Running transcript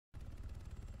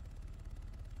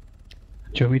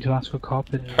Do you want me to ask for a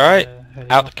cop in Alright, helicopter?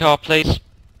 out the car please.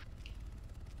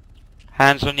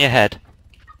 Hands on your head.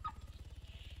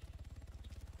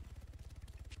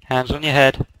 Hands on your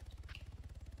head.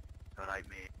 Alright,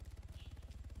 mate.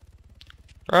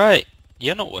 Right,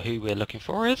 you're not who we're looking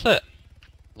for, is it?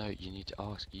 No, you need to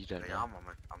ask. You don't I know. am.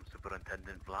 I'm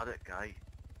Superintendent Vladik, guy.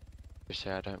 Just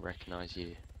say I don't recognise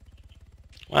you.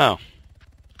 Well,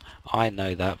 I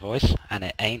know that voice, and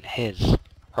it ain't his.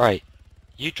 Right,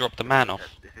 you dropped the man off.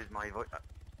 This is my voice.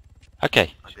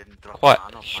 Okay, I didn't drop quiet.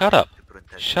 the man off. Shut My up.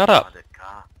 Superintendent Shut up. Vladik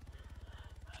car.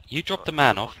 You dropped the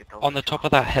man off on the top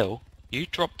of that hill. You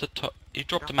dropped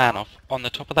the man off on the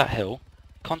top of that hill.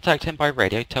 Contact him by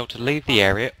radio, tell to leave the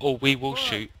area, or we will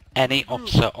shoot any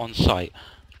officer on site.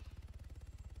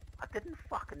 I didn't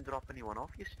fucking drop anyone off,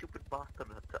 you stupid bastard.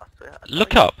 I swear.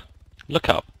 Look up. Look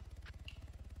up.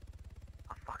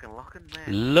 I'm fucking looking,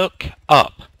 mate. Look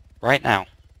up. Right now.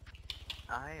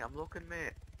 Aye, I'm looking,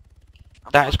 mate.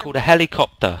 That is called a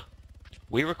helicopter.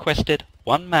 We requested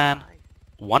one man, Aye.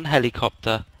 one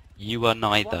helicopter. You are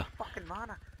neither. What fucking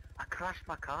man? I crashed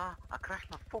my car. I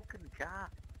crashed my fucking car.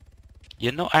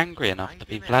 You're not angry enough to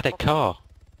be Vladik Carr.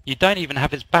 You don't even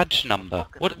have his badge number.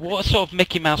 What sort of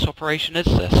Mickey Mouse operation is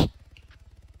this?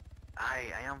 Aye,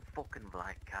 I am fucking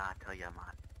Vladik Carr, I tell you,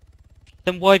 man.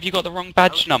 Then why have you got the wrong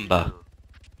badge How do you number? know?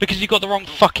 Because you got the wrong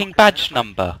fucking badge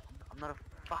number. I'm not a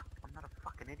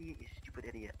fucking idiot, you stupid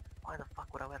idiot. Why the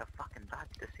fuck would I wear a fucking badge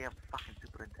to say I'm fucking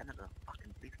superintendent of the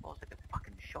fucking police force? I could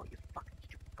fucking shot you, fucking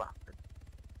stupid bastard.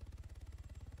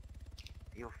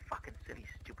 You fucking silly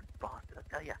stupid bastard,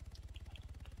 I tell ya.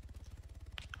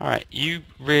 Alright, you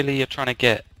really are trying to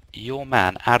get your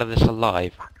man out of this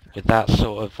alive with that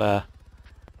sort of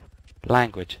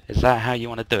language. Is that how you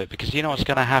want to do it? Because you know what's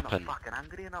going to happen. I'm not fucking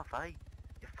angry enough, eh?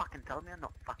 You fucking tell me I'm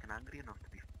not fucking angry enough to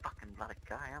be fucking Vladik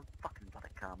Carr. I am fucking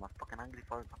Vladik Carr. I'm fucking angry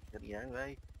for fucking you,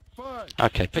 eh?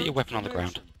 Okay, put your weapon on the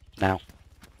ground. Now.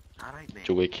 Alright, mate.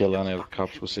 Do we kill any of the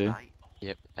cops we see?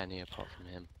 Yep, any apart from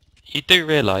him. You do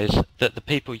realise that the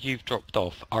people you've dropped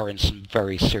off are in some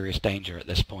very serious danger at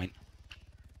this point.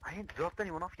 I ain't dropped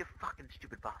anyone off, you fucking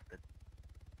stupid bastard.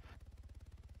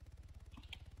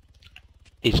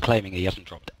 He's claiming he hasn't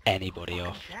dropped anybody Fucking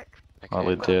off. check. Well,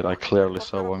 he did. I clearly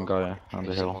saw one guy on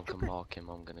the If hill. someone can mark him,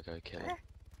 I'm gonna go kill him.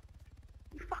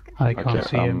 You fucking I stupid can't Okay,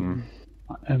 see him.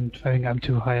 I think I'm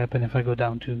too high up, and if I go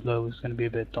down too low, it's going to be a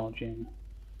bit dodgy.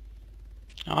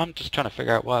 I'm just trying to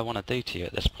figure out what I want to do to you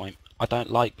at this point. I don't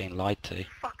like being lied to.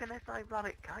 fucking SI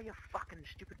Vladik Carr, you fucking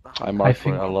stupid bastard. I marked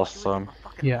think- for it. I lost some.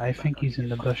 Yeah, I think he's in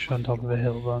the bush on top of a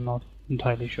hill, but I'm not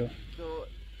entirely sure. So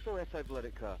SI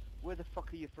Vladik Carr, where the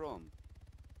fuck are you from?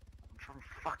 I'm from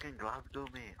fucking Glasgow,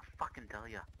 mate. I fucking tell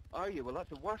ya. Are you? Well, that's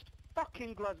the worst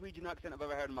fucking Glaswegian accent I've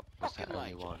ever heard in my Was that fucking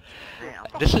only life. one? Mate,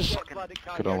 I'm This fucking is- fucking- Vladik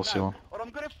Carr Could here only see now, one. or I'm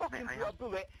gonna fucking Mate, I put a am-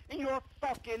 bullet in your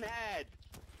fucking head.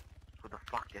 Who the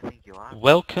fuck do you think you are?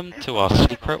 Welcome to our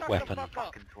secret weapon.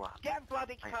 Fucking twat. Get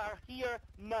Vladik Carr here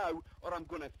now, or I'm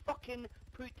gonna fucking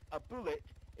put a bullet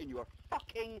in your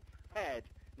fucking head.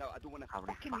 Now, I don't want to How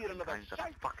many fucking hear fucking another times did I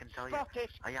shout, fucking tell you?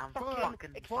 Scottish, I am fucking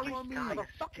fucking excuse Vladik me Carr, of you a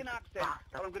fucking stupid accent,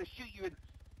 bastard. or I'm gonna shoot you in.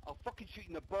 I'll fucking shoot you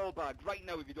in the ball bag right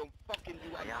now if you don't fucking do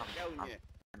what I I'm am. telling you.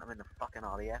 I'm in the fucking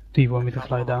RAF. Do you want me to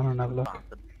fly down and have a look?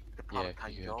 Bastard. It's a Yeah,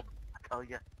 part-time you job, I tell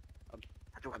you.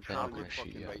 I don't I'm Then I'm telling gonna you shoot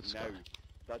fucking you out right the now. sky.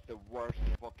 That's the worst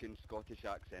fucking Scottish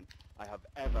accent I have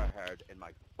ever heard in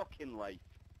my fucking life.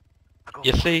 I go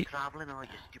You fucking see, travelling, you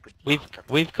stupid We've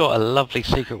bastard. got a lovely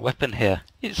secret weapon here.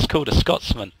 It's called a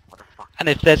Scotsman. What the fuck? And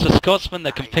if there's a Scotsman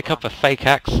that can pick up a fake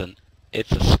accent,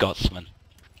 it's a Scotsman.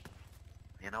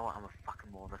 You know what? I'm a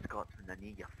fucking more of a Scotsman than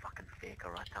you fucking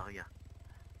faker, I tell you.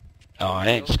 Oh, I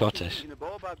ain't We'll fucking Scottish. shoot you in the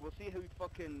ball bag. We'll see who's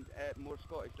fucking more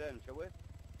Scottish then, shall we?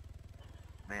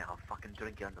 Mate, I'll fucking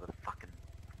drink you under the fucking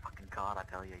car, I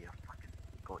tell you, you fucking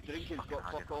got you Drinking's fucking got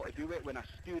had fuck it. all to do with it when I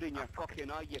steer in your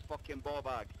fucking eye, you fucking ball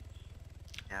bag.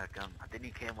 Yeah, I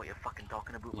didn't care what you're fucking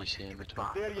talking about, You my see him stupid at all?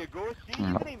 bastard. There you go, see?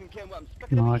 Mm. You didn't even care what I'm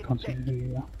speaking No, about. I you can't see dick. anything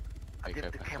either. I I go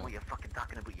didn't back care what up. you're fucking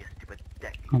talking about, you stupid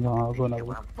dick. I'll go You now.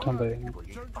 what I'm Come fucking back. about,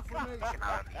 you fucking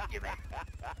Arab, you mate.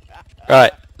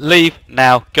 Right, leave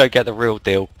now. Go get the real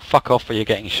deal. Fuck off or you're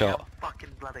getting shot. Yeah, fucking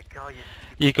bloody car, you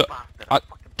You stupid got bastard. I'm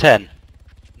fucking 10,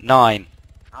 9.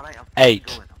 Alright, I'm fucking 8.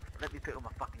 going. Let me put on my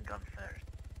fucking gun first.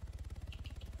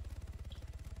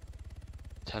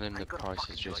 Tell him the price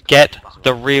has just Get gone up as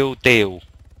the well. real deal.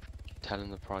 Tell him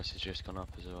the price has just gone up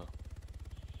as well.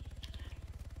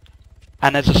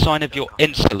 And as a sign of your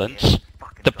insolence,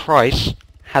 the price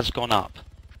has gone up.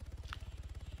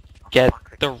 Get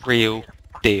the real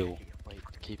deal. Wait,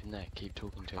 keep him there. Keep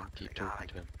talking to him. Keep talking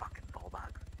to him. Fucking ball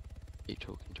bag. Keep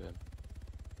talking to him.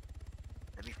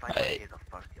 Let me find Hey. my taser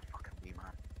first, you fucking wee man.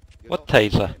 You're What not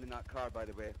fucking taser? getting in that car, by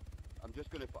the way. I'm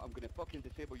gonna fucking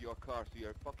disable your car, so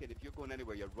you're fucking, if you're going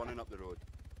anywhere, you're running up the road.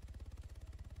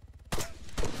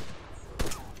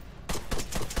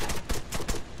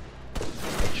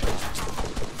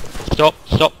 Stop,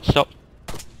 stop, stop.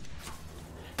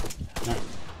 No.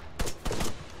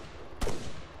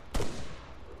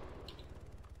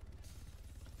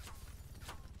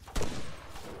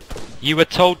 You were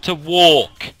told to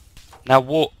walk. Now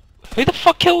walk. Who the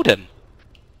fuck killed him?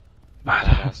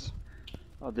 Badass.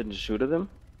 Oh, didn't you shoot at him?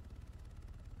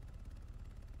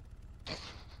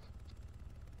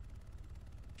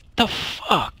 The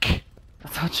fuck? I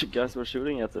thought you guys were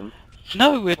shooting at him.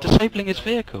 No, we're disabling his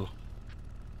vehicle.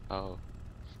 Oh.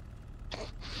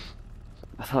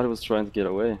 I thought he was trying to get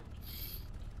away.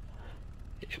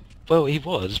 Well, he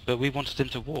was, but we wanted him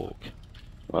to walk.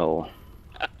 Well,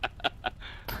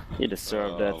 he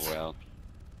deserved that. Oh, well.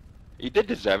 He did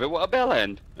deserve it, what a bell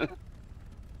end.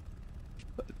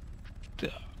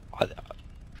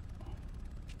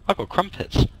 I got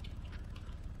crumpets.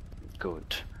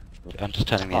 Good. I'm just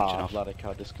turning the engine Ah, off. bloody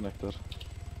car disconnected.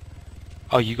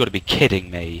 Oh, you got to be kidding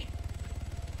me.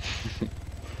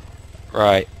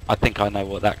 Right, I think I know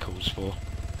what that calls for.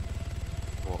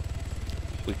 What?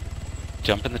 We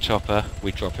jump in the chopper,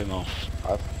 we drop him off.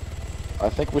 I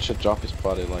think we should drop his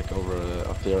body like over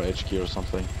up their HQ or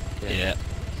something. Yeah.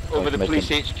 Over the Make police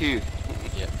him- HQ.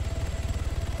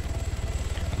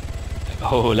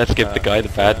 Oh, let's give the guy the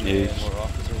bad news. More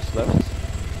officers left.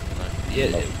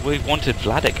 Yeah, we wanted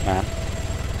Vladik, man.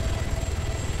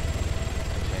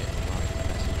 Okay, right,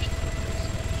 message.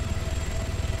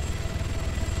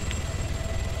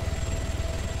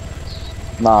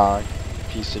 Nah,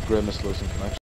 PC Grim is losing connection.